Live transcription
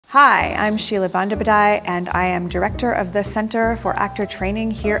Hi, I'm Sheila Bandabadai, and I am Director of the Center for Actor Training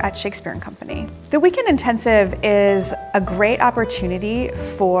here at Shakespeare Company. The Weekend Intensive is a great opportunity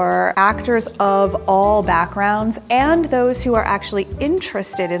for actors of all backgrounds and those who are actually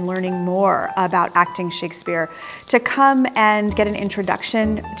interested in learning more about acting Shakespeare to come and get an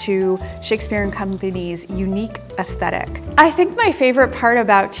introduction to Shakespeare Company's unique aesthetic. I think my favorite part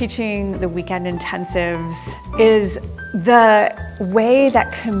about teaching the Weekend Intensives is the way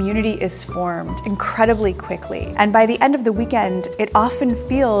that community is formed incredibly quickly. And by the end of the weekend, it often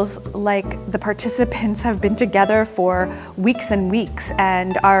feels like the participants have been together for weeks and weeks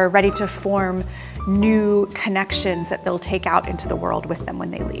and are ready to form new connections that they'll take out into the world with them when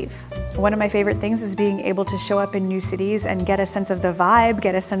they leave. One of my favorite things is being able to show up in new cities and get a sense of the vibe,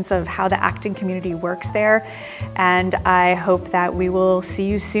 get a sense of how the acting community works there. And I hope that we will see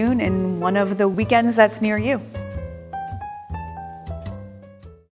you soon in one of the weekends that's near you.